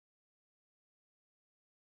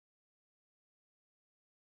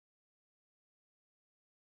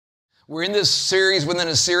We're in this series within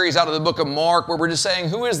a series out of the book of Mark where we're just saying,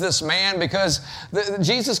 who is this man? Because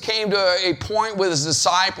Jesus came to a point with his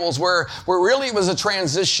disciples where really it was a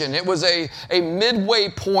transition. It was a midway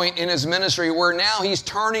point in his ministry where now he's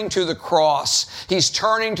turning to the cross. He's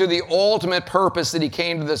turning to the ultimate purpose that he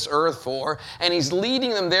came to this earth for, and he's leading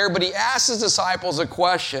them there, but he asks his disciples a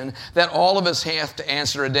question that all of us have to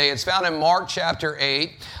answer today. It's found in Mark chapter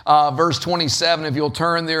 8, verse 27. If you'll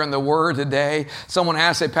turn there in the Word today, someone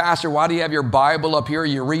asked, "Hey, Pastor, why do you have your Bible up here?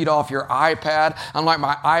 You read off your iPad." I'm like,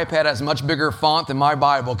 my iPad has much bigger font than my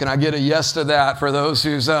Bible. Can I get a yes to that for those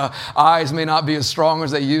whose eyes may not be as strong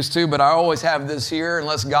as they used to? But I always have this here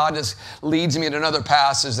unless God just leads me in another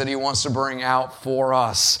passage that he wants to bring out for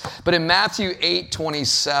us. But in Matthew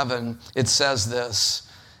 8:27, it says this,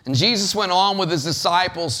 "And Jesus went on with his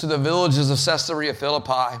disciples to the villages of Caesarea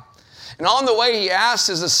Philippi. And on the way he asked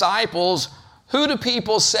his disciples, 'Who do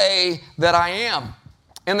people say that I am?'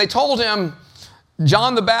 And they told him,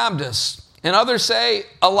 'John the Baptist, and others say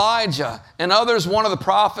Elijah, and others one of the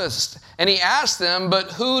prophets.' And he asked them,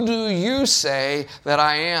 'But who do you say that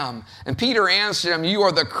I am?' And Peter answered him, 'You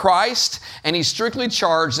are the Christ.' And he strictly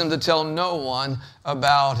charged them to tell no one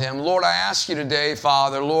about him." Lord, I ask you today,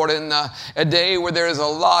 Father, Lord, in a day where there is a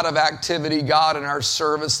lot of activity, God, in our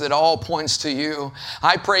service that all points to you,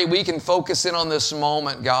 I pray we can focus in on this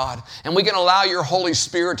moment, God, and we can allow your Holy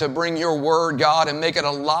Spirit to bring your word, God, and make it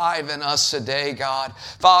alive in us today, God.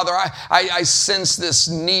 Father, I sense this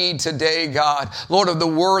need today, God, Lord, of the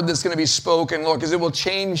word that's going to be spoken, Lord, because it will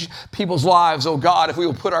change people's lives, oh God, if we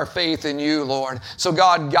will put our faith in you, Lord. So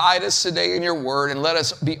God, guide us today in your word and let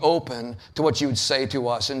us be open to what you would say to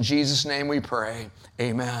us. In Jesus' name we pray.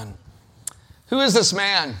 Amen. Who is this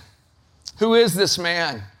man? Who is this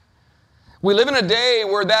man? We live in a day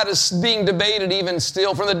where that is being debated even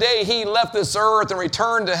still. From the day he left this earth and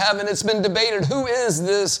returned to heaven, it's been debated. Who is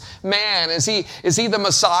this man? Is he the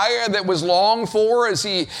Messiah that was longed for? Is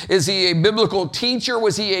he a biblical teacher?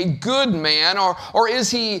 Was he a good man? Or is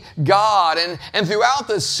he God? And throughout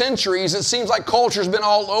the centuries, it seems like culture's been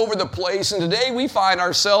all over the place. And today we find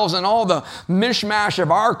ourselves in all the mishmash of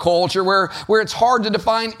our culture where it's hard to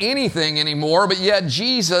define anything anymore, but yet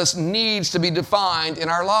Jesus needs to be defined in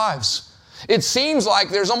our lives. It seems like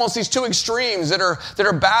there's almost these two extremes that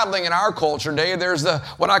are battling in our culture today. There's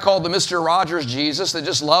what I call the Mr. Rogers Jesus that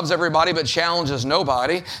just loves everybody but challenges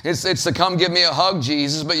nobody. It's the come give me a hug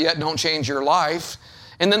Jesus, but yet don't change your life.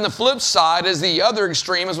 And then the flip side is the other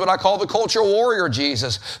extreme is what I call the culture warrior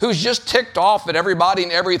Jesus, who's just ticked off at everybody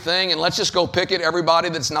and everything, and let's just go pick at everybody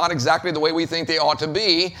that's not exactly the way we think they ought to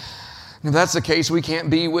be. And if that's the case, we can't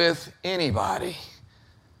be with anybody.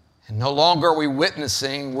 And no longer are we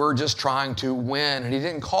witnessing, we're just trying to win. And he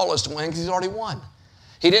didn't call us to win because he's already won.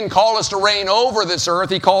 He didn't call us to reign over this earth.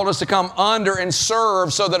 He called us to come under and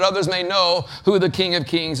serve so that others may know who the King of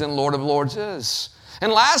Kings and Lord of Lords is.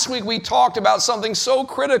 And last week we talked about something so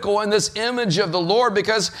critical in this image of the Lord,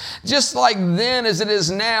 because just like then as it is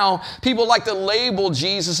now, people like to label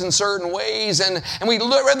Jesus in certain ways. And we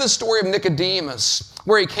read the story of Nicodemus,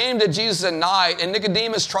 where he came to Jesus at night, and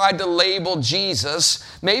Nicodemus tried to label Jesus,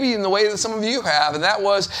 maybe in the way that some of you have. And that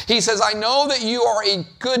was, he says, "I know that you are a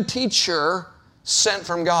good teacher sent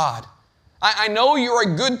from God." I know you're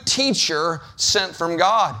a good teacher sent from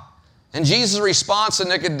God. And Jesus' response to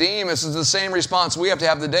Nicodemus is the same response we have to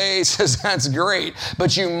have today. He says, "That's great,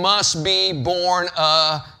 but you must be born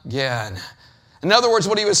again." In other words,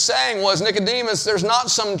 what he was saying was, Nicodemus, there's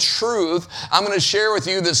not some truth I'm going to share with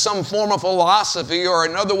you that's some form of philosophy or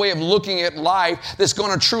another way of looking at life that's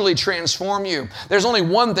going to truly transform you. There's only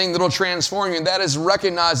one thing that will transform you, and that is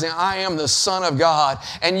recognizing I am the Son of God,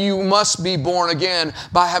 and you must be born again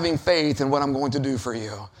by having faith in what I'm going to do for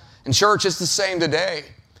you. And church, it's the same today.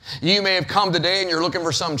 You may have come today and you're looking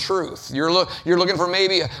for some truth. You're looking for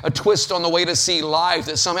maybe a twist on the way to see life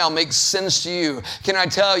that somehow makes sense to you. Can I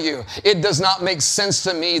tell you, it does not make sense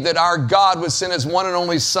to me that our God would send His one and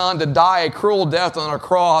only Son to die a cruel death on a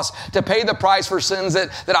cross, to pay the price for sins that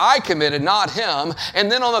I committed, not Him,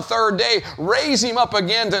 and then on the third day, raise Him up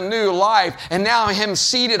again to new life, and now Him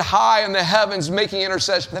seated high in the heavens making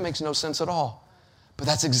intercession. That makes no sense at all. But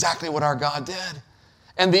that's exactly what our God did.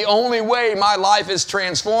 And the only way my life is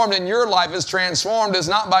transformed and your life is transformed is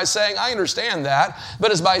not by saying, I understand that,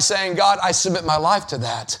 but is by saying, God, I submit my life to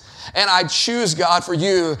that. And I choose, God, for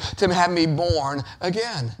you to have me born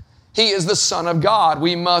again. He is the Son of God.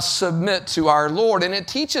 We must submit to our Lord. And it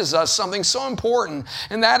teaches us something so important.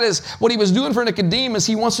 And that is what He was doing for Nicodemus,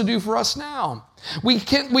 He wants to do for us now. We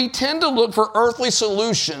tend to look for earthly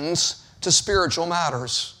solutions to spiritual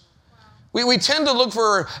matters. We tend to look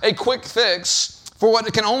for a quick fix for what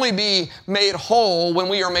can only be made whole when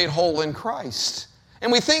we are made whole in Christ.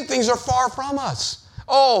 And we think things are far from us.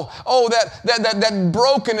 That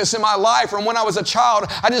brokenness in my life from when I was a child,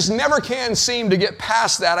 I just never can seem to get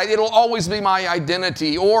past that. It'll always be my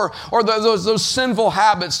identity, or those sinful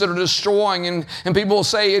habits that are destroying, and people will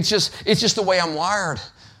say it's just the way I'm wired.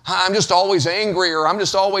 I'm just always angry, or I'm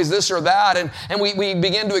just always this or that, and we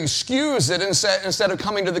begin to excuse it instead of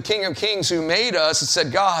coming to the King of Kings who made us and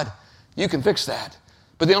said, God, you can fix that.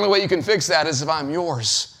 But the only way you can fix that is if I'm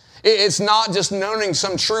yours. It's not just knowing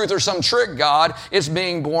some truth or some trick, God. It's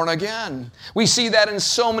being born again. We see that in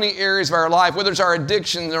so many areas of our life, whether it's our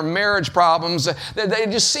addictions or marriage problems, that they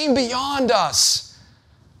just seem beyond us.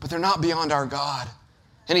 But they're not beyond our God.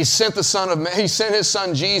 And He sent His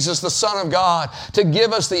Son Jesus, the Son of God, to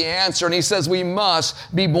give us the answer. And He says we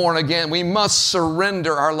must be born again. We must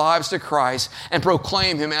surrender our lives to Christ and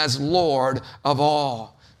proclaim Him as Lord of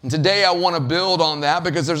all. And today I want to build on that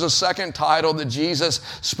because there's a second title that Jesus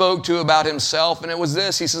spoke to about Himself, and it was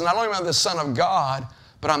this. He says, not only am I the Son of God,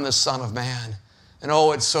 but I'm the Son of Man. And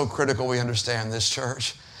it's so critical we understand this,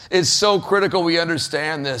 church. It's so critical we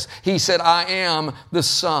understand this. He said, I am the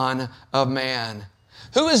Son of Man.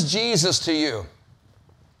 Who is Jesus to you?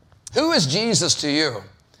 Who is Jesus to you?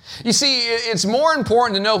 You see, it's more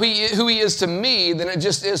important to know who He is to me than it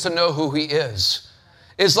just is to know who He is.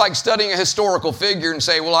 It's like studying a historical figure and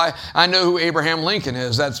say, well, I know who Abraham Lincoln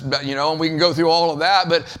is. That's, and we can go through all of that,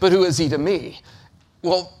 but who is he to me?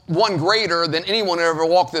 Well, one greater than anyone who ever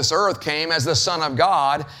walked this earth came as the Son of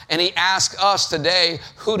God, and He asked us today,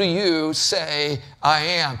 who do you say I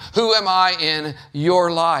am? Who am I in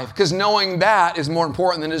your life? Because knowing that is more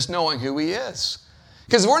important than just knowing who He is.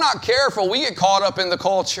 Because if we're not careful, we get caught up in the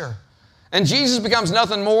culture. And Jesus becomes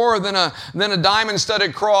nothing more than a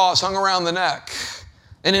diamond-studded cross hung around the neck.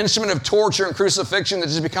 An instrument of torture and crucifixion that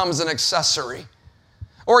just becomes an accessory.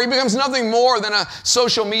 Or He becomes nothing more than a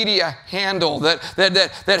social media handle that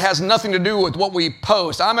has nothing to do with what we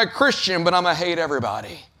post. I'm a Christian, but I'm going to hate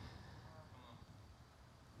everybody.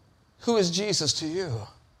 Who is Jesus to you?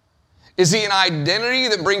 Is He an identity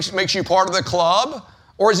that makes you part of the club?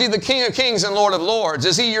 Or is He the King of Kings and Lord of Lords?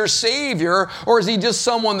 Is He your Savior? Or is He just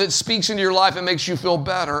someone that speaks into your life and makes you feel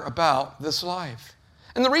better about this life?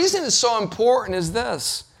 And the reason it's so important is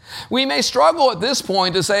this. We may struggle at this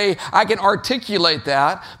point to say, I can articulate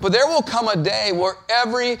that, but there will come a day where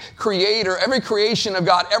every creator, every creation of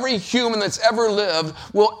God, every human that's ever lived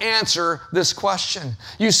will answer this question.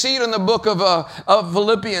 You see it in the book of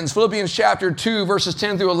Philippians chapter 2, verses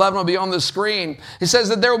 10 through 11 will be on the screen. It says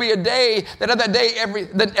that there will be a day, that at that day,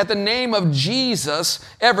 at the name of Jesus,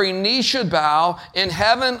 every knee should bow in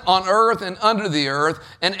heaven, on earth, and under the earth,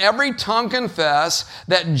 and every tongue confess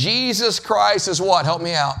that Jesus Christ is what? Help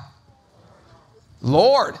me out.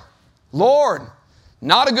 Lord.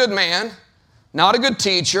 Not a good man, not a good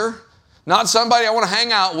teacher, not somebody I want to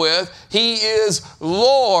hang out with. He is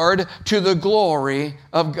Lord to the glory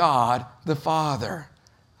of God the Father.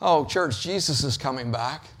 Oh, church, Jesus is coming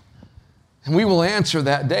back. And we will answer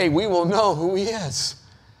that day. We will know who He is.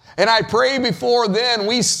 And I pray before then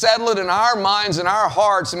we settle it in our minds and our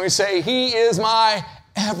hearts and we say, He is my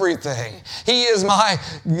everything. He is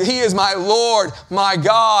my Lord, my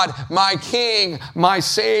God, my King, my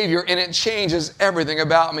Savior, and it changes everything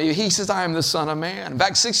about me. He says, I am the Son of Man. In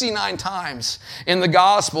fact, 69 times in the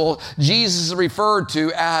gospel, Jesus is referred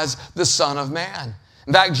to as the Son of Man.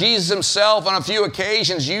 In fact, Jesus Himself on a few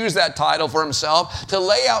occasions used that title for Himself to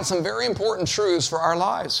lay out some very important truths for our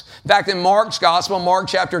lives. In fact, in Mark's gospel, Mark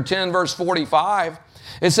chapter 10, verse 45,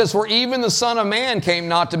 it says, for even the Son of Man came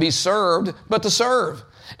not to be served, but to serve,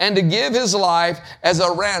 and to give His life as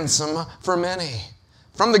a ransom for many.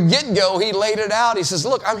 From the get-go, He laid it out. He says,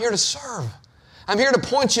 look, I'm here to serve. I'm here to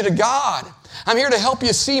point you to God. I'm here to help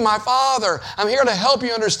you see my Father. I'm here to help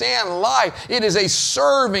you understand life. It is a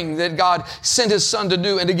serving that God sent His Son to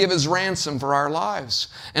do and to give His ransom for our lives.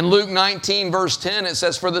 In Luke 19, verse 10, it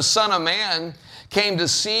says, for the Son of Man came to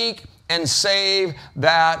seek and save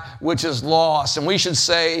that which is lost. And we should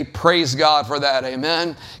say, praise God for that,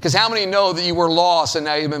 amen? Because how many know that you were lost and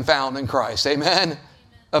now you've been found in Christ, amen?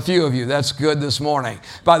 A few of you, that's good this morning.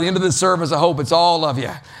 By the end of the service, I hope it's all of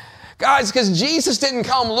you. Guys, because Jesus didn't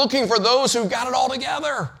come looking for those who got it all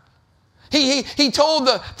together. He told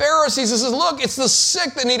the Pharisees, He says, look, it's the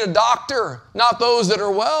sick that need a doctor, not those that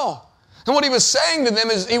are well. And what He was saying to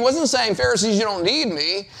them is, He wasn't saying, Pharisees, you don't need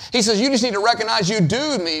me. He says, you just need to recognize you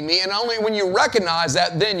do need me, and only when you recognize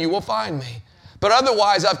that, then you will find me. But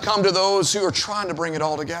otherwise, I've come to those who are trying to bring it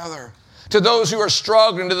all together, to those who are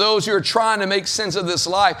struggling, to those who are trying to make sense of this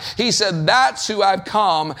life. He said, that's who I've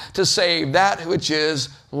come to save, that which is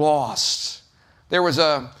lost. There was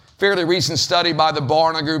a fairly recent study by the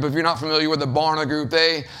Barna Group. If you're not familiar with the Barna Group,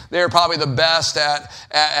 they're probably the best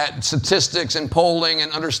at statistics and polling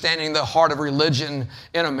and understanding the heart of religion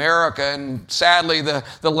in America. And sadly, the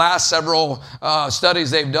last several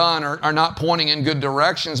studies they've done are not pointing in good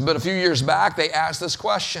directions. But a few years back, they asked this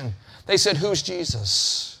question. They said, who's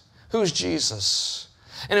Jesus? Who's Jesus?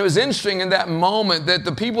 And it was interesting in that moment that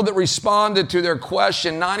the people that responded to their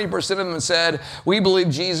question, 90% of them said, we believe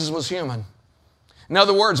Jesus was human. In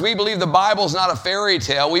other words, we believe the Bible is not a fairy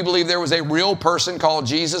tale. We believe there was a real person called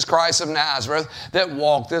Jesus Christ of Nazareth that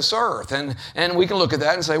walked this earth. And we can look at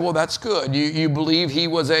that and say, well, that's good. You believe he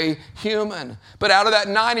was a human. But out of that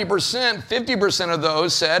 90%, 50% of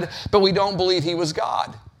those said, but we don't believe he was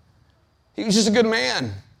God. He was just a good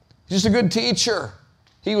man. He's just a good teacher.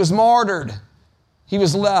 He was martyred. He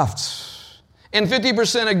was left. And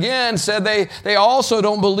 50% again said they also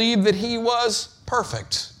don't believe that he was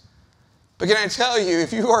perfect. But can I tell you,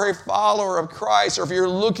 if you are a follower of Christ, or if you're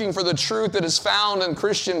looking for the truth that is found in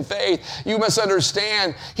Christian faith, you must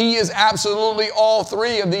understand he is absolutely all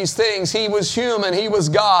three of these things. He was human, he was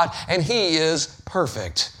God, and he is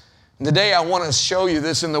perfect. And today I want to show you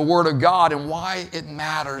this in the Word of God and why it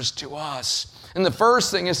matters to us. And the first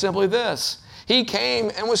thing is simply this. He came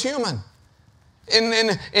and was human.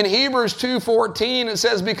 In Hebrews 2:14, it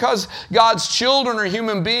says, because God's children are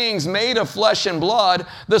human beings made of flesh and blood,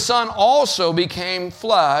 the Son also became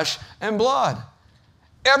flesh and blood.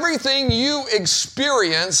 Everything you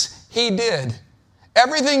experience, he did.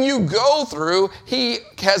 Everything you go through, he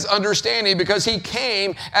has understanding because he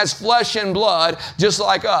came as flesh and blood just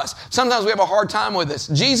like us. Sometimes we have a hard time with this.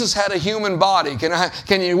 Jesus had a human body.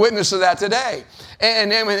 Can you witness to that today?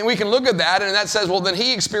 And we can look at that and that says, well, then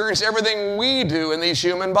he experienced everything we do in these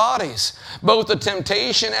human bodies. Both the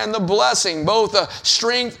temptation and the blessing, both the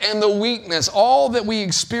strength and the weakness, all that we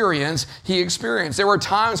experience, he experienced. There were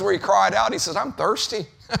times where he cried out, he says, I'm thirsty.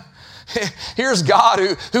 Here's God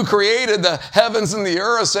who created the heavens and the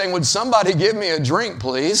earth saying, would somebody give me a drink,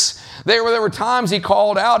 please? There were times he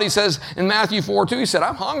called out. He says in Matthew 4:2, he said,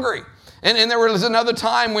 I'm hungry. And there was another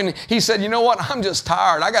time when he said, you know what, I'm just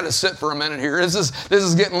tired. I got to sit for a minute here. This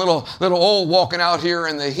is getting a little old walking out here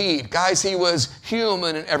in the heat. Guys, he was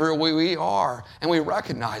human in every way we are. And we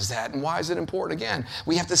recognize that. And why is it important? Again,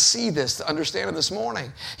 we have to see this to understand it this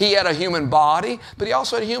morning. He had a human body, but he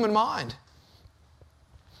also had a human mind.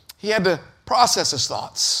 He had to process his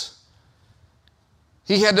thoughts.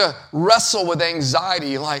 He had to wrestle with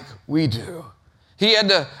anxiety like we do. He had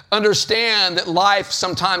to understand that life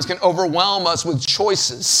sometimes can overwhelm us with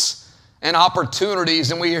choices and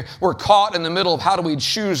opportunities, and we're caught in the middle of how do we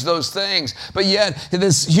choose those things. But yet,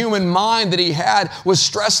 this human mind that he had was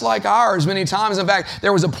stressed like ours many times. In fact,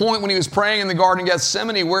 there was a point when he was praying in the Garden of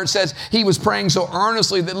Gethsemane where it says he was praying so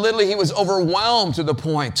earnestly that literally he was overwhelmed to the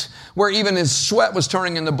point where even his sweat was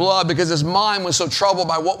turning into blood because his mind was so troubled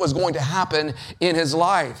by what was going to happen in his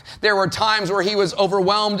life. There were times where he was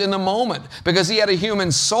overwhelmed in the moment because he had a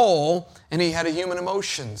human soul and he had a human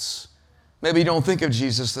emotions. Maybe you don't think of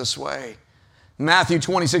Jesus this way. Matthew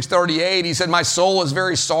 26:38, he said, my soul is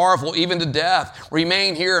very sorrowful, even to death.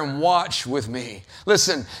 Remain here and watch with me.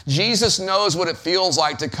 Listen, Jesus knows what it feels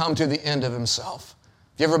like to come to the end of himself.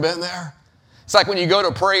 Have you ever been there? It's like when you go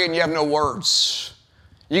to pray and you have no words.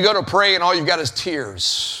 You go to pray and all you've got is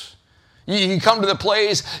tears. You come to the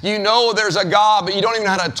place, you know there's a God, but you don't even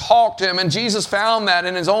know how to talk to him. And Jesus found that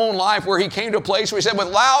in his own life where he came to a place where he said with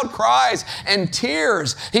loud cries and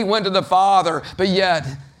tears, he went to the Father. But yet,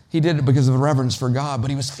 he did it because of reverence for God.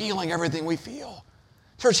 But he was feeling everything we feel.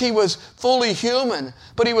 Church, he was fully human,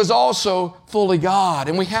 but he was also fully God.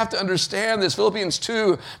 And we have to understand this. Philippians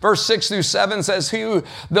 2, verse 6 through 7 says,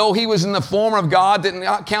 though he was in the form of God, did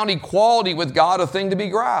not count equality with God a thing to be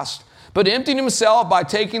grasped, but emptied himself by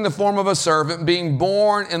taking the form of a servant, being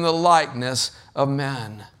born in the likeness of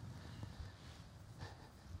men.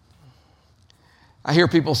 I hear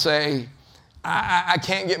people say, I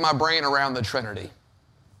can't get my brain around the Trinity.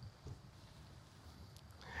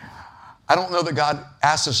 I don't know that God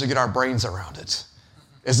asked us to get our brains around it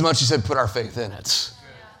as much as he said put our faith in it.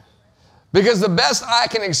 Because the best I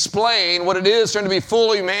can explain what it is for him to be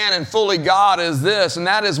fully man and fully God is this, and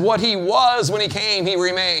that is what he was when he came, he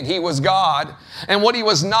remained. He was God. And what he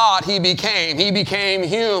was not, he became. He became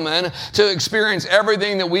human to experience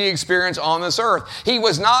everything that we experience on this earth. He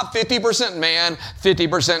was not 50% man,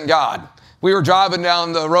 50% God. We were driving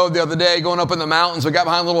down the road the other day, going up in the mountains. We got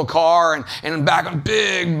behind a little car, and back a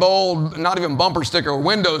big, bold, not even bumper sticker,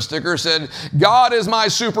 window sticker said, God is my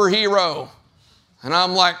superhero. And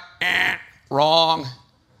I'm like, wrong.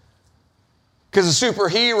 Because a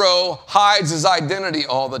superhero hides his identity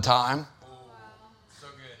all the time.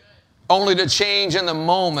 only to change in the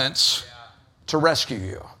moments to rescue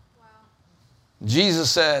you.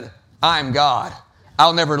 Jesus said, I'm God.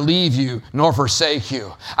 I'll never leave you nor forsake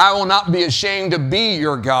you. I will not be ashamed to be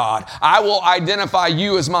your God. I will identify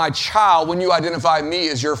you as my child when you identify me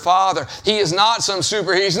as your father. He is not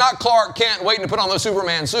he's not Clark Kent waiting to put on those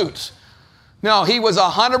Superman suits. No, he was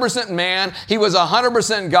 100% man. He was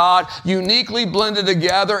 100% God, uniquely blended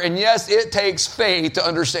together. And yes, it takes faith to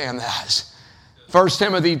understand that. 1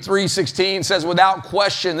 Timothy 3:16 says, without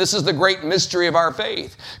question, this is the great mystery of our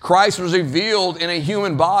faith. Christ was revealed in a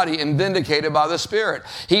human body and vindicated by the Spirit.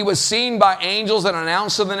 He was seen by angels and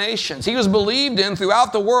announced to the nations. He was believed in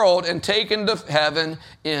throughout the world and taken to heaven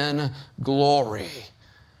in glory.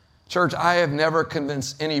 Church, I have never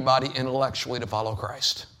convinced anybody intellectually to follow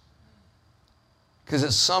Christ. Because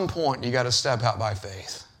at some point, you got to step out by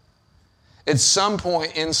faith. At some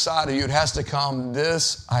point inside of you, it has to come,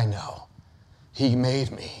 this I know. He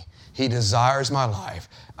made me. He desires my life.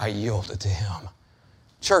 I yield it to him.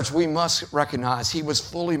 Church, we must recognize he was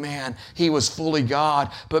fully man. He was fully God.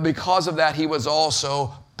 But because of that, he was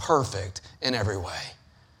also perfect in every way.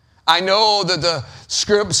 I know that the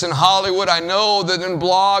scripts in Hollywood, I know that in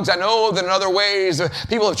blogs, I know that in other ways,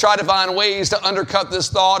 people have tried to find ways to undercut this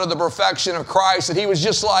thought of the perfection of Christ, that he was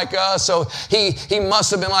just like us, so he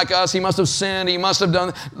must have been like us, he must have sinned, he must have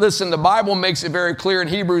done. Listen, the Bible makes it very clear in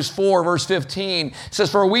Hebrews 4, verse 15. It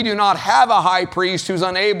says, for we do not have a high priest who's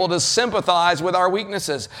unable to sympathize with our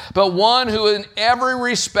weaknesses, but one who in every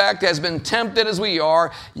respect has been tempted as we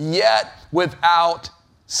are, yet without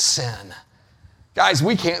sin. Guys,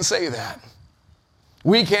 we can't say that.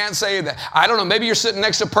 We can't say that. I don't know, maybe you're sitting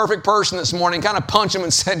next to a perfect person this morning, kind of punch him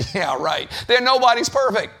and said, yeah, right. Nobody's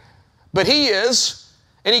perfect. But he is.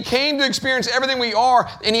 And he came to experience everything we are,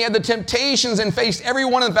 and he had the temptations and faced every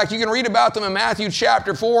one of them. In fact, you can read about them in Matthew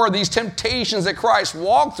chapter 4, these temptations that Christ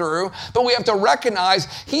walked through, but we have to recognize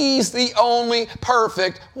he's the only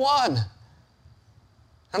perfect one.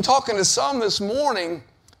 I'm talking to some this morning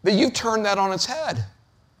that you've turned that on its head.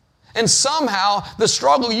 And somehow the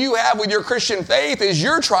struggle you have with your Christian faith is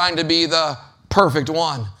you're trying to be the perfect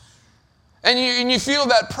one. And you feel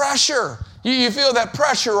that pressure. You feel that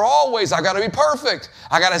pressure always. I got to be perfect.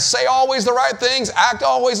 I got to say always the right things, act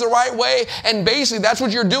always the right way. And basically that's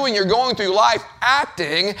what you're doing. You're going through life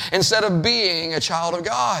acting instead of being a child of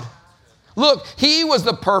God. Look, he was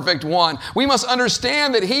the perfect one. We must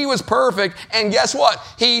understand that he was perfect. And guess what?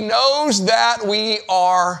 He knows that we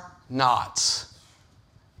are not.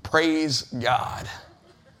 Praise God.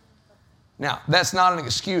 Now, that's not an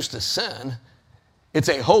excuse to sin. It's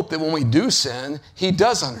a hope that when we do sin, he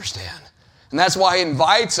does understand. And that's why he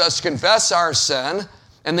invites us to confess our sin,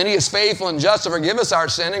 and then he is faithful and just to forgive us our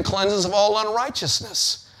sin and cleanse us of all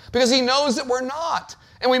unrighteousness. Because he knows that we're not.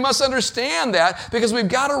 And we must understand that because we've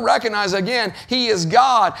got to recognize, again, he is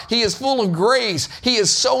God. He is full of grace. He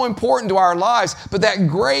is so important to our lives. But that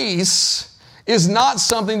grace is not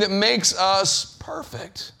something that makes us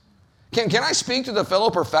perfect. Can I speak to the fellow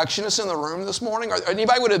perfectionists in the room this morning?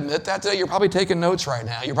 Anybody would admit that today? You're probably taking notes right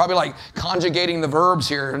now. You're probably like conjugating the verbs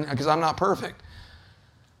here because I'm not perfect.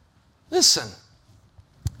 Listen,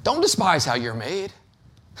 don't despise how you're made.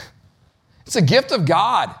 It's a gift of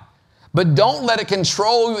God, but don't let it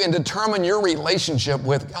control you and determine your relationship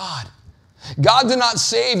with God. God did not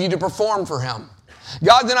save you to perform for him.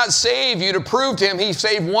 God did not save you to prove to him he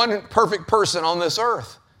saved one perfect person on this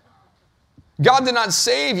earth. God did not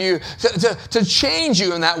save you to change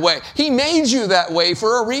you in that way. He made you that way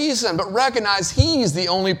for a reason, but recognize he's the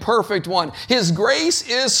only perfect one. His grace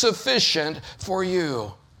is sufficient for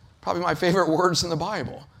you. Probably my favorite words in the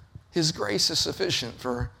Bible. His grace is sufficient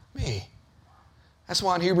for me. That's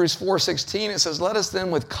why in Hebrews 4:16 it says, let us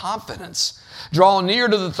then with confidence draw near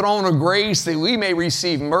to the throne of grace that we may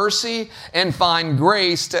receive mercy and find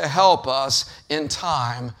grace to help us in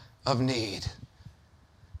time of need.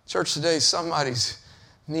 Church, today somebody's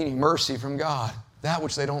needing mercy from God, that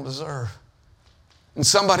which they don't deserve. And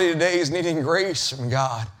somebody today is needing grace from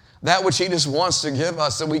God, that which he just wants to give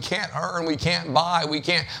us that we can't earn, we can't buy, we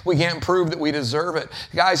can't prove that we deserve it.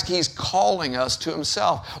 Guys, he's calling us to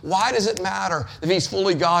himself. Why does it matter if he's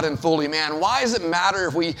fully God and fully man? Why does it matter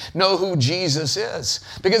if we know who Jesus is?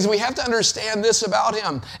 Because we have to understand this about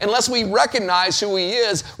him. Unless we recognize who he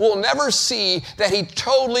is, we'll never see that he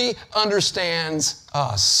totally understands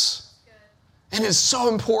us. And it's so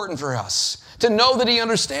important for us to know that he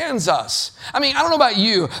understands us. I mean, I don't know about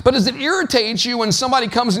you, but does it irritate you when somebody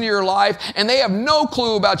comes into your life and they have no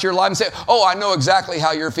clue about your life and say, oh, I know exactly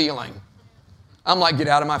how you're feeling? I'm like, get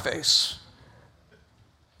out of my face.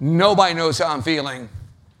 Nobody knows how I'm feeling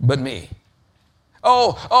but me.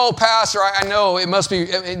 Oh, Pastor, I know it must be,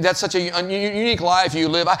 that's such a unique life you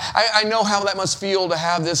live. I know how that must feel to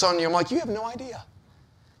have this on you. I'm like, you have no idea.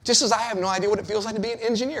 Just as I have no idea what it feels like to be an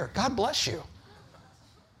engineer. God bless you.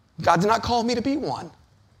 God did not call me to be one.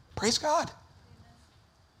 Praise God.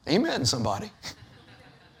 Amen, somebody.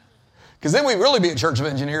 Because then we'd really be a church of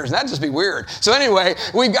engineers, and that'd just be weird. So anyway,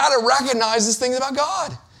 we've got to recognize this thing about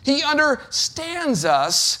God. He understands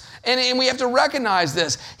us, and we have to recognize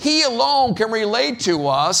this. He alone can relate to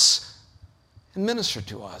us and minister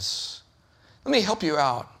to us. Let me help you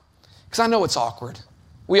out, because I know it's awkward.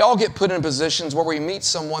 We all get put in positions where we meet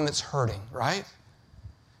someone that's hurting, right?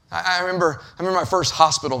 I remember my first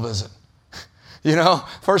hospital visit. You know,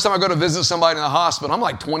 first time I go to visit somebody in the hospital, I'm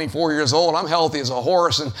like 24 years old. I'm healthy as a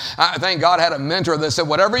horse. And I thank God I had a mentor that said,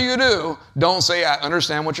 whatever you do, don't say, I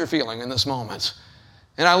understand what you're feeling in this moment.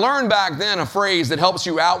 And I learned back then a phrase that helps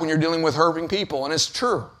you out when you're dealing with hurting people. And it's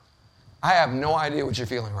true. I have no idea what you're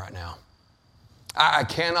feeling right now. I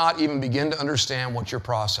cannot even begin to understand what you're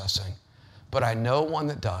processing. But I know one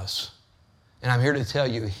that does. And I'm here to tell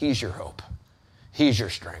you, he's your hope. He's your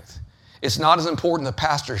strength. It's not as important the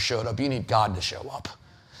pastor showed up. You need God to show up.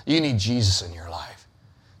 You need Jesus in your life.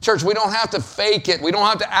 Church, we don't have to fake it. We don't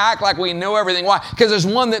have to act like we know everything. Why? Because there's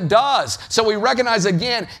one that does. So we recognize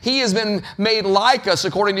again, he has been made like us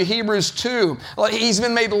according to Hebrews 2. He's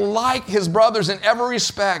been made like his brothers in every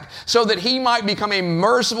respect so that he might become a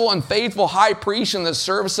merciful and faithful high priest in the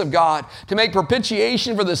service of God to make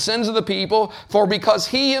propitiation for the sins of the people. For because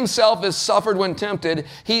he himself has suffered when tempted,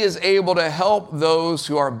 he is able to help those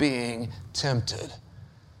who are being tempted.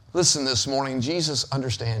 Listen this morning, Jesus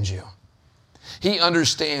understands you. He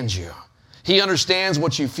understands you. He understands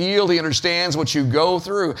what you feel. He understands what you go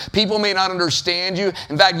through. People may not understand you.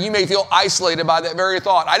 In fact, you may feel isolated by that very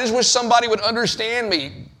thought. I just wish somebody would understand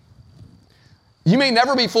me. You may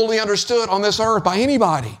never be fully understood on this earth by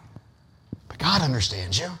anybody. But God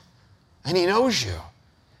understands you. And he knows you.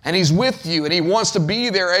 And he's with you, and he wants to be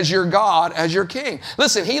there as your God, as your king.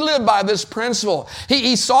 Listen, he lived by this principle.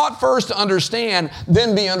 He sought first to understand,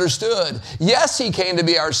 then be understood. Yes, he came to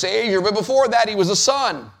be our Savior, but before that, he was a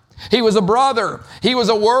son. He was a brother. He was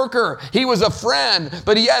a worker. He was a friend.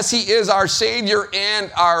 But yes, he is our Savior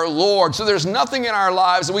and our Lord. So there's nothing in our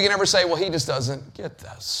lives that we can ever say, well, he just doesn't get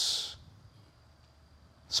this.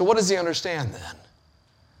 So what does he understand then?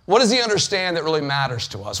 What does he understand that really matters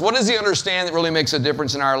to us? What does he understand that really makes a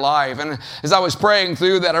difference in our life? And as I was praying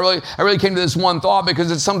through that, I really came to this one thought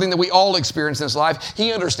because it's something that we all experience in this life.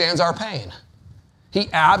 He understands our pain. He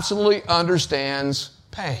absolutely understands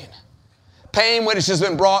pain. Pain which has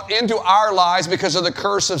been brought into our lives because of the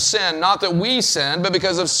curse of sin. Not that we sinned, but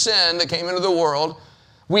because of sin that came into the world.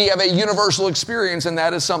 We have a universal experience, and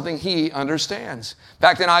that is something he understands. In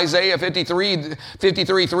fact, in Isaiah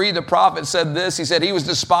 53:3, the prophet said this. He said, he was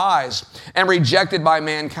despised and rejected by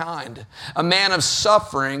mankind, a man of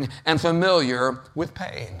suffering and familiar with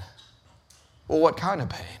pain. Well, what kind of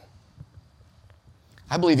pain?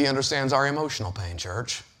 I believe he understands our emotional pain,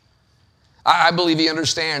 church. I believe he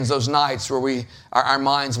understands those nights where our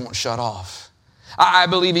minds won't shut off. I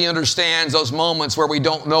believe he understands those moments where we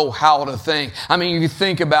don't know how to think. I mean, if you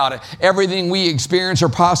think about it, everything we experience or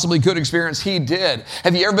possibly could experience, he did.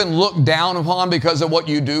 Have you ever been looked down upon because of what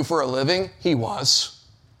you do for a living? He was.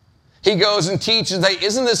 He goes and teaches.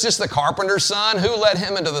 Isn't this just the carpenter's son? Who let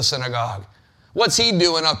him into the synagogue? What's he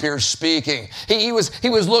doing up here speaking? He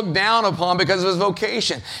was looked down upon because of his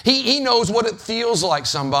vocation. He knows what it feels like,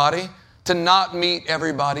 somebody, to not meet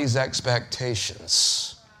everybody's expectations.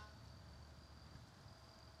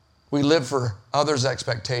 We live for others'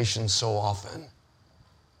 expectations so often.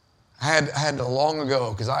 I had to long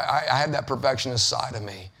ago, because I had that perfectionist side of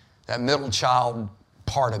me, that middle child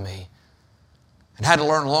part of me. And had to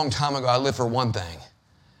learn a long time ago, I live for one thing. And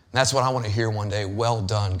that's what I want to hear one day. Well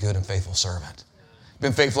done, good and faithful servant.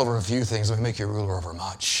 Been faithful over a few things, let me make you a ruler over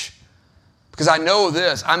much. Because I know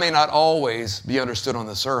this, I may not always be understood on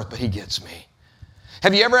this earth, but he gets me.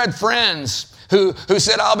 Have you ever had friends who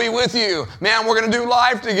said, I'll be with you. Man, we're going to do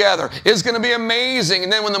life together. It's going to be amazing. And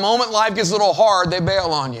then when the moment life gets a little hard, they bail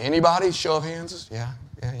on you. Anybody? Show of hands? Yeah.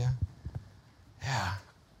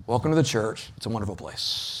 Welcome to the church. It's a wonderful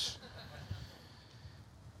place.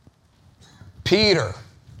 Peter,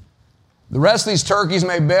 the rest of these turkeys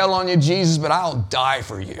may bail on you, Jesus, but I'll die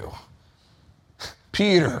for you.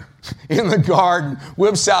 Peter, in the garden,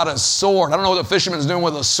 whips out a sword. I don't know what the fisherman's doing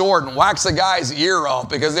with a sword, and whacks the guy's ear off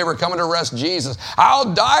because they were coming to arrest Jesus.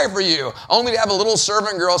 I'll die for you. Only to have a little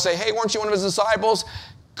servant girl say, hey, weren't you one of his disciples?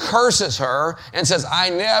 Curses her and says, I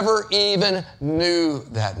never even knew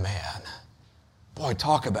that man. Boy,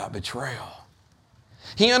 talk about betrayal.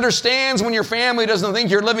 He understands when your family doesn't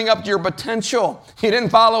think you're living up to your potential. You didn't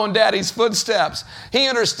follow in Daddy's footsteps. He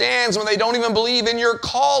understands when they don't even believe in your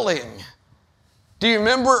calling. Do you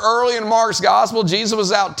remember early in Mark's gospel, Jesus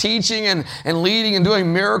was out teaching and leading and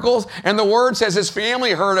doing miracles, and the word says his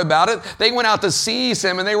family heard about it. They went out to seize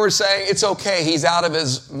him, and they were saying, it's okay, he's out of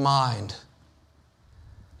his mind.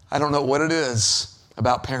 I don't know what it is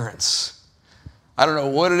about parents. I don't know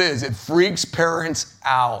what it is. It freaks parents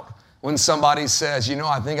out when somebody says,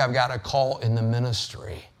 I think I've got a call in the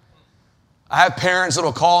ministry. I have parents that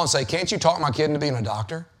will call and say, can't you talk my kid into being a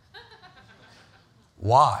doctor?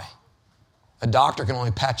 Why? A doctor can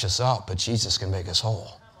only patch us up, but Jesus can make us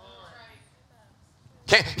whole.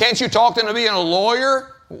 Can't you talk them into being a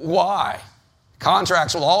lawyer? Why?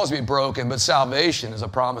 Contracts will always be broken, but salvation is a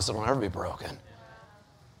promise that will never be broken.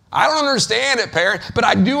 I don't understand it, parent, but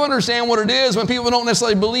I do understand what it is when people don't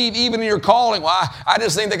necessarily believe even in your calling. Well, I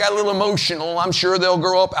just think they got a little emotional. I'm sure they'll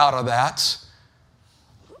grow up out of that.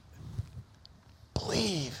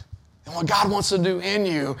 Believe. And what God wants to do in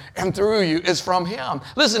you and through you is from Him.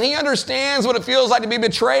 Listen, He understands what it feels like to be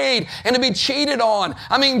betrayed and to be cheated on.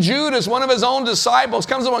 I mean, Judas, one of His own disciples,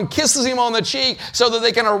 comes up and kisses Him on the cheek so that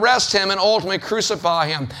they can arrest Him and ultimately crucify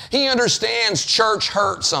Him. He understands church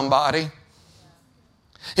hurt somebody.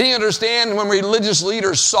 He understands when religious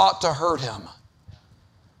leaders sought to hurt Him.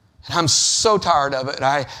 And I'm so tired of it. And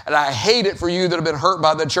I hate it for you that have been hurt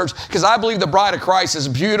by the church, because I believe the bride of Christ is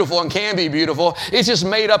beautiful and can be beautiful. It's just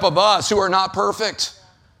made up of us who are not perfect.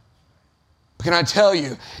 But can I tell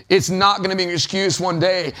you, it's not going to be an excuse one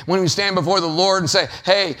day when we stand before the Lord and say,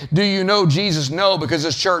 hey, do you know Jesus? No, because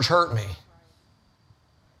this church hurt me.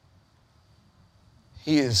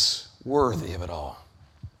 He is worthy of it all.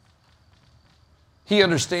 He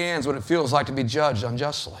understands what it feels like to be judged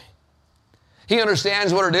unjustly. He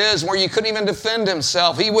understands what it is where you couldn't even defend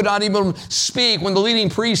himself. He would not even speak. When the leading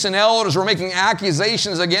priests and elders were making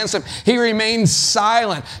accusations against him, he remained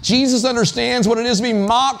silent. Jesus understands what it is to be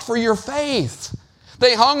mocked for your faith.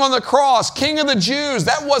 They hung on the cross, King of the Jews.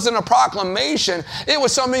 That wasn't a proclamation. It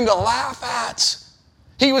was something to laugh at.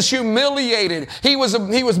 He was humiliated. He was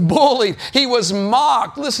bullied. He was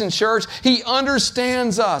mocked. Listen, church, He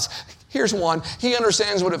understands us. Here's one. He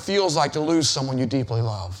understands what it feels like to lose someone you deeply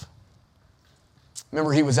love.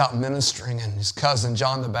 Remember, he was out ministering, and his cousin,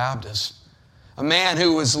 John the Baptist, a man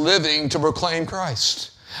who was living to proclaim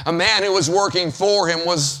Christ, a man who was working for him,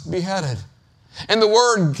 was beheaded. And the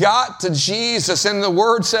word got to Jesus, and the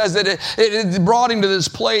word says that it brought him to this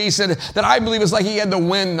place, and that I believe is like he had the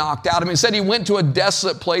wind knocked out of him. He said he went to a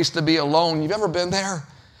desolate place to be alone. You've ever been there?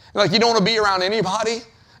 Like you don't want to be around anybody?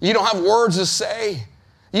 You don't have words to say?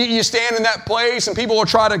 You stand in that place, and people will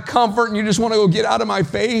try to comfort, and you just want to go get out of my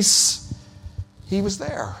face? He was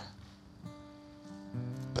there.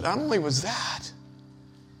 But not only was that,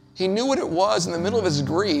 he knew what it was in the middle of his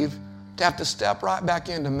grief to have to step right back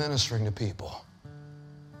into ministering to people.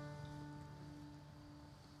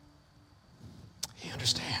 He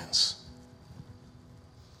understands.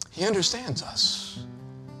 He understands us.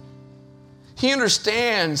 He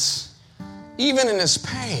understands, even in his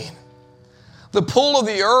pain, the pull of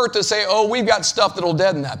the earth to say, oh, we've got stuff that'll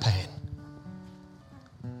deaden that pain.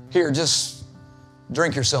 Here, just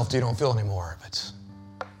drink yourself till you don't feel any more of it.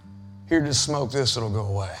 Here, just smoke this, it'll go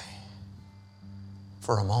away.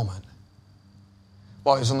 For a moment.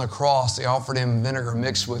 While he was on the cross, they offered him vinegar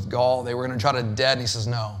mixed with gall. They were going to try to deaden. He says,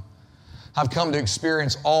 no. I've come to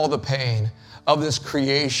experience all the pain of this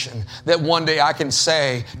creation, that one day I can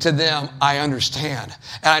say to them, I understand,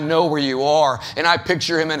 and I know where you are. And I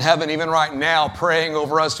picture him in heaven even right now praying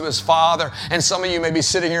over us to his Father. And some of you may be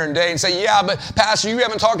sitting here today and say, yeah, but Pastor, you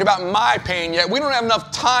haven't talked about my pain yet. We don't have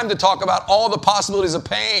enough time to talk about all the possibilities of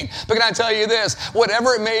pain. But can I tell you this?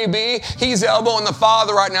 Whatever it may be, he's elbowing the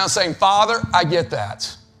Father right now saying, Father, I get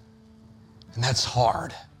that. And that's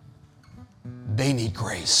hard. They need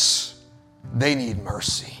grace. They need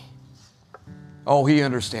mercy. Oh, he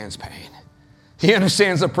understands pain. He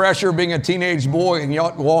understands the pressure of being a teenage boy and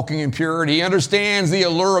yet walking in purity. He understands the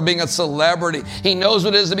allure of being a celebrity. He knows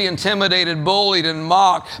what it is to be intimidated, bullied, and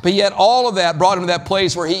mocked. But yet all of that brought him to that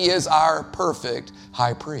place where he is our perfect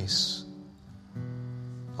high priest.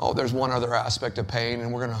 Oh, there's one other aspect of pain,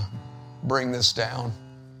 and we're going to bring this down.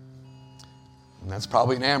 And that's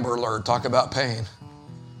probably an Amber Alert. Talk about pain.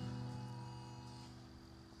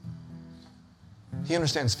 He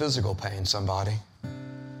understands physical pain, somebody.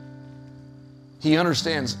 He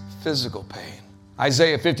understands physical pain.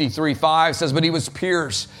 Isaiah 53:5 says, but he was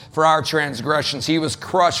pierced for our transgressions. He was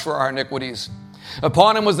crushed for our iniquities.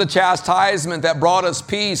 Upon him was the chastisement that brought us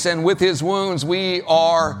peace, and with his wounds we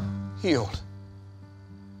are healed.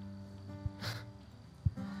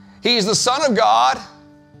 He's the Son of God.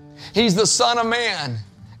 He's the Son of Man,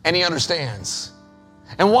 and He understands.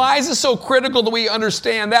 And why is it so critical that we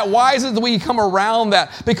understand that? Why is it that we come around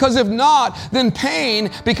that? Because if not, then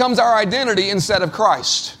pain becomes our identity instead of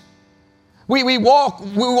Christ. We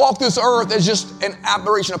walk this earth as just an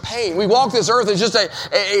aberration of pain. We walk this earth as just a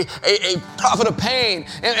prophet of pain,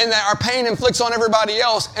 and that our pain inflicts on everybody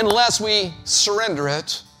else unless we surrender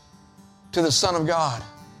it to the Son of God.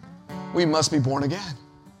 We must be born again.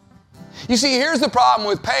 You see, here's the problem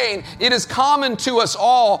with pain. It is common to us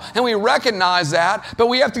all, and we recognize that, but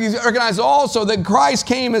we have to recognize also that Christ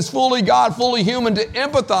came as fully God, fully human to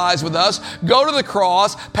empathize with us, go to the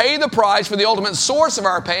cross, pay the price for the ultimate source of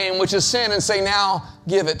our pain, which is sin, and say, now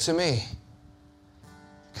give it to me.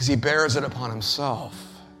 Because He bears it upon Himself.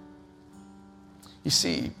 You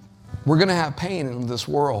see, we're going to have pain in this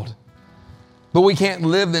world, but we can't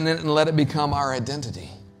live in it and let it become our identity.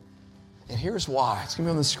 And here's why. It's going to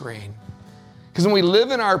be on the screen. Because when we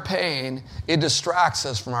live in our pain, it distracts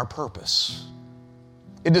us from our purpose.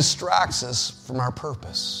 It distracts us from our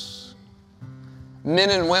purpose.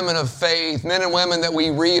 Men and women of faith, men and women that we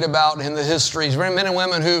read about in the histories, men and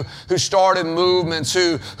women who started movements,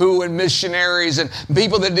 who were missionaries, and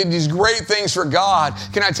people that did these great things for God,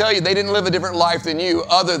 can I tell you, they didn't live a different life than you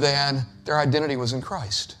other than their identity was in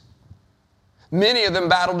Christ. Many of them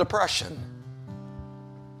battled depression.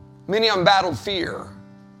 Many of them battled fear.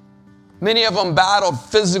 Many of them battled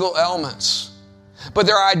physical ailments. But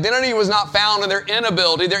their identity was not found in their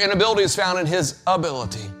inability. Their inability is found in His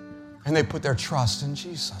ability. And they put their trust in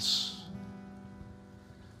Jesus.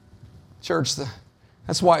 Church,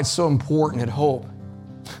 that's why it's so important at Hope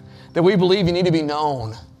that we believe you need to be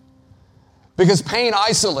known. Because pain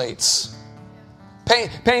isolates.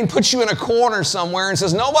 Pain puts you in a corner somewhere and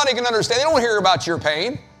says, nobody can understand. They don't hear about your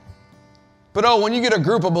pain. But when you get a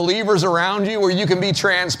group of believers around you where you can be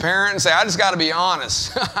transparent and say, I just got to be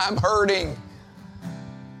honest, I'm hurting.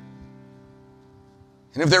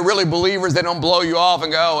 And if they're really believers, they don't blow you off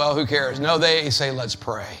and go, well, who cares? No, they say, let's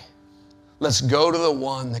pray. Let's go to the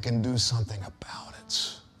one that can do something about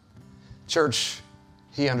it. Church,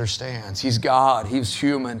 He understands. He's God. He's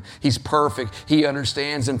human. He's perfect. He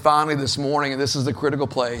understands. And finally this morning, and this is the critical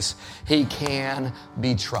place, He can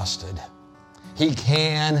be trusted. He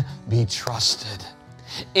can be trusted.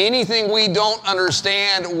 Anything we don't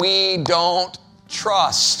understand, we don't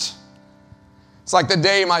trust. It's like the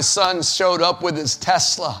day my son showed up with his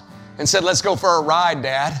Tesla and said, let's go for a ride,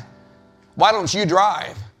 Dad. Why don't you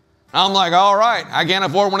drive? I'm like, all right, I can't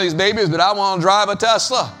afford one of these babies, but I want to drive a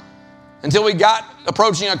Tesla. Until we got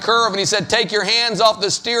approaching a curve and he said, take your hands off the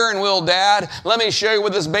steering wheel, Dad. Let me show you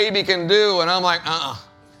what this baby can do. And I'm like,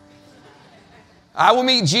 I will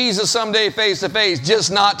meet Jesus someday face to face,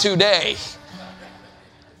 just not today.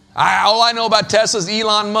 All I know about Tesla is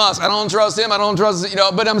Elon Musk. I don't trust him. I don't trust,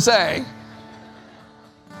 but I'm saying,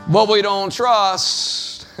 what we don't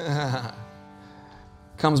trust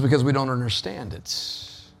comes because we don't understand it.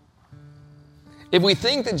 If we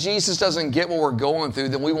think that Jesus doesn't get what we're going through,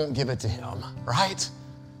 then we won't give it to Him, right?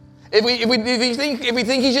 If we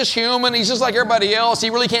think He's just human, He's just like everybody else, He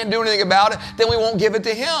really can't do anything about it, then we won't give it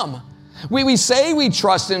to Him. We say we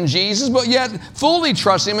trust in Jesus, but yet fully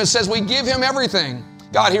trust Him. It says we give Him everything.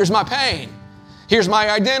 God, here's my pain. Here's my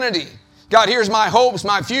identity. God, here's my hopes,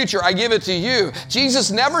 my future. I give it to you.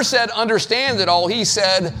 Jesus never said understand it all. He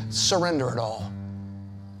said surrender it all.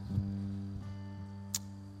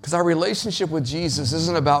 Because our relationship with Jesus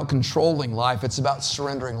isn't about controlling life. It's about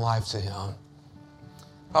surrendering life to Him.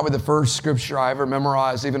 Probably the first scripture I ever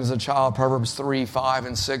memorized, even as a child, Proverbs 3, 5,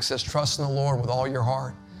 and 6 says, trust in the Lord with all your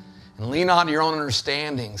heart. And lean not on your own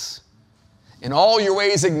understandings. In all your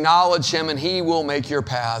ways acknowledge Him, and He will make your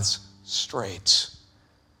paths straight.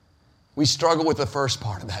 We struggle with the first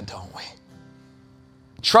part of that, don't we?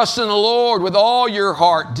 Trust in the Lord with all your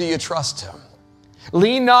heart. Do you trust Him?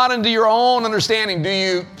 Lean not into your own understanding. Do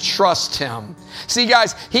you trust Him? See,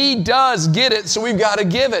 guys, He does get it, so we've got to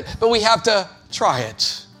give it, but we have to try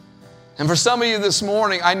it. And for some of you this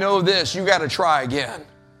morning, I know this, you've got to try again.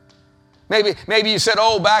 Maybe you said,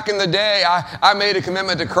 back in the day, I made a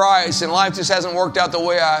commitment to Christ and life just hasn't worked out the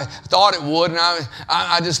way I thought it would, and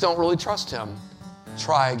I just don't really trust Him.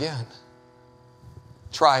 Try again.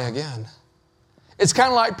 Try again. It's kind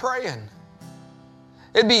of like praying.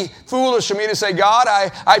 It'd be foolish for me to say, God,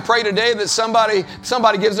 I pray today that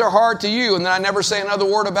somebody gives their heart to you, and then I never say another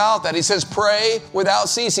word about that. He says, pray without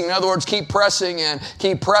ceasing. In other words, keep pressing in,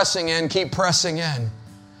 keep pressing in, keep pressing in.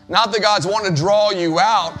 Not that God's wanting to draw you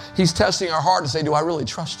out. He's testing our heart to say, do I really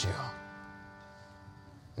trust you?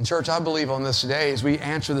 And church, I believe on this day, as we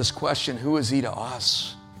answer this question, who is He to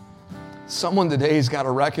us? Someone today has got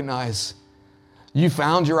to recognize you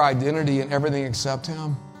found your identity in everything except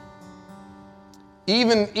Him.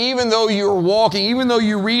 Even though you're walking, even though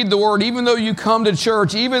you read the Word, even though you come to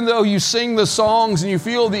church, even though you sing the songs and you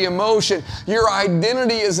feel the emotion, your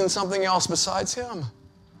identity is in something else besides Him.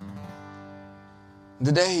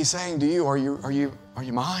 Today He's saying to you, are you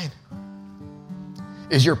mine?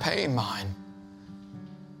 Is your pain mine?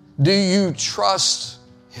 Do you trust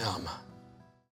Him?